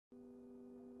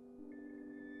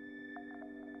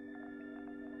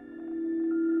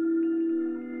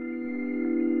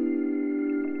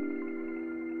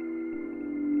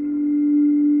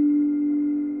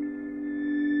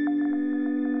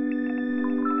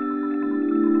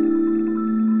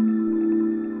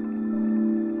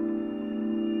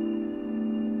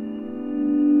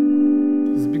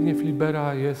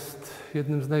Libera jest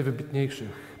jednym z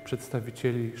najwybitniejszych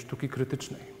przedstawicieli sztuki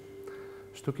krytycznej.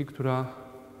 Sztuki, która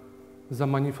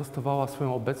zamanifestowała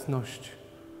swoją obecność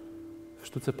w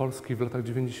sztuce polskiej w latach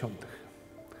 90.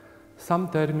 Sam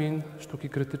termin sztuki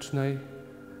krytycznej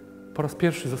po raz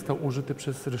pierwszy został użyty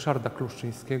przez Ryszarda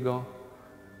Kluszczyńskiego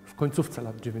w końcówce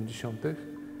lat 90.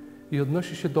 i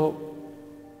odnosi się do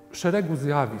szeregu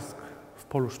zjawisk w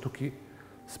polu sztuki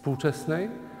współczesnej,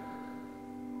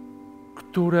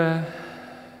 które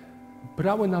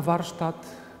brały na warsztat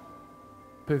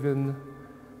pewien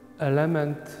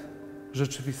element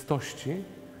rzeczywistości,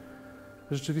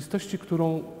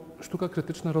 którą sztuka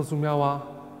krytyczna rozumiała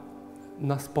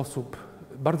na sposób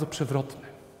bardzo przewrotny.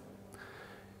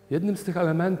 Jednym z tych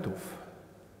elementów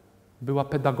była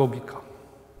pedagogika.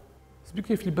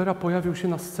 Zbigniew Libera pojawił się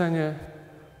na scenie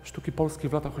sztuki polskiej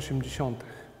w latach 80.,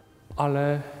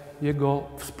 ale jego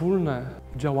wspólne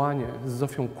działanie z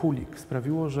Zofią Kulik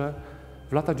sprawiło, że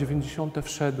w lata 90.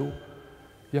 wszedł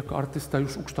jako artysta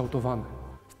już ukształtowany.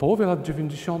 W połowie lat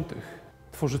 90.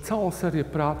 tworzy całą serię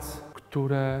prac,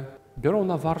 które biorą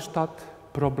na warsztat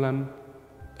problem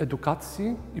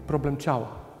edukacji i problem ciała.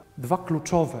 Dwa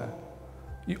kluczowe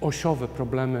i osiowe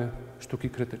problemy sztuki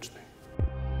krytycznej.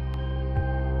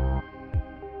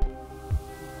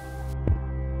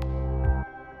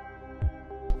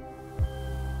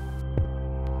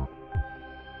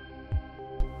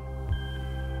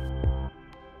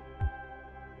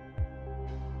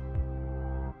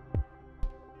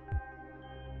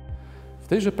 W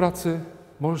tejże pracy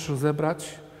możesz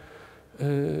rozebrać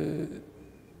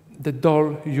The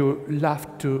doll you love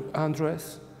to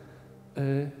undress.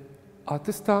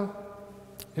 Artysta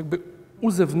jakby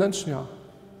uzewnętrznia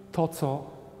to,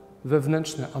 co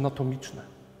wewnętrzne, anatomiczne.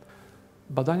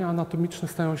 Badania anatomiczne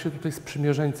stają się tutaj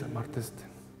sprzymierzeńcem artysty.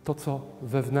 To, co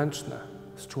wewnętrzne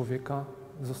z człowieka,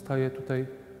 zostaje tutaj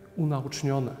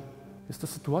unaocznione. Jest to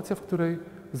sytuacja, w której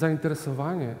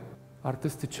zainteresowanie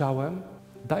artysty ciałem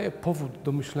daje powód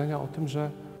do myślenia o tym,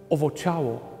 że owo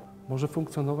ciało może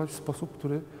funkcjonować w sposób,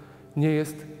 który nie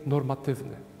jest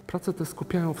normatywny. Prace te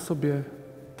skupiają w sobie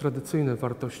tradycyjne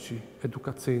wartości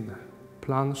edukacyjne,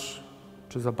 plansz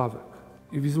czy zabawek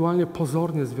i wizualnie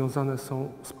pozornie związane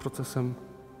są z procesem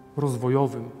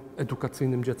rozwojowym,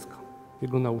 edukacyjnym dziecka,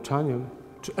 jego nauczaniem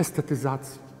czy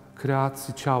estetyzacji,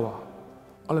 kreacji ciała.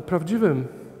 Ale prawdziwym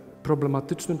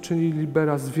problematycznym czyni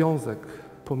Libera związek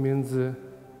pomiędzy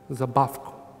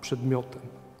zabawką, przedmiotem,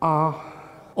 a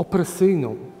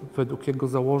opresyjną, według jego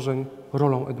założeń,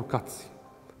 rolą edukacji,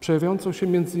 przejawiającą się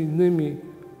między innymi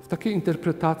w takiej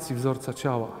interpretacji wzorca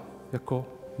ciała jako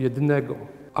jedynego,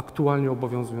 aktualnie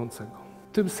obowiązującego.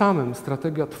 Tym samym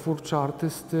strategia twórcza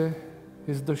artysty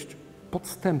jest dość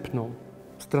podstępną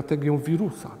strategią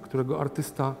wirusa, którego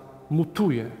artysta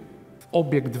mutuje w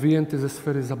obiekt wyjęty ze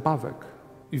sfery zabawek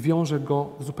i wiąże go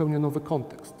w zupełnie nowy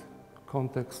kontekst.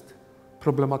 Kontekst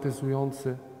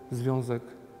problematyzujący związek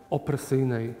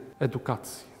opresyjnej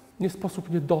edukacji. Nie sposób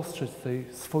nie dostrzec tej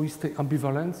swoistej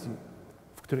ambiwalencji,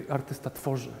 w której artysta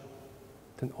tworzy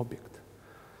ten obiekt.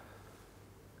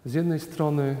 Z jednej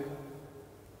strony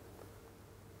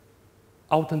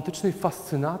autentycznej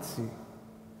fascynacji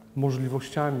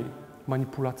możliwościami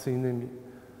manipulacyjnymi,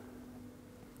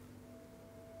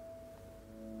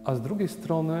 a z drugiej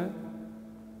strony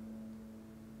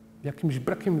jakimś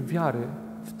brakiem wiary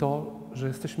w to, że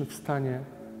jesteśmy w stanie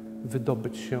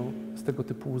wydobyć się z tego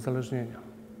typu uzależnienia.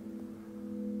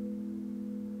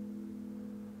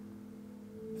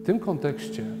 W tym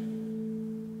kontekście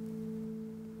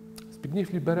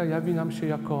Zbigniew Libera jawi nam się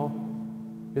jako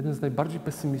jeden z najbardziej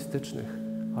pesymistycznych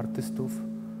artystów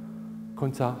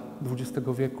końca XX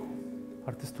wieku.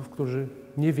 Artystów, którzy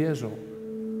nie wierzą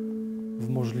w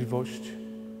możliwość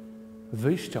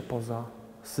wyjścia poza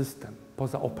system,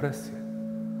 poza opresję.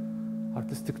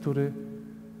 Artysty, który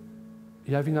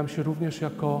jawi nam się również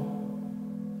jako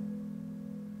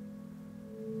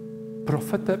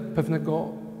profetę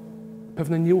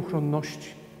pewnej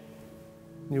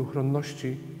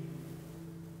nieuchronności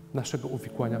naszego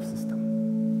uwikłania w system.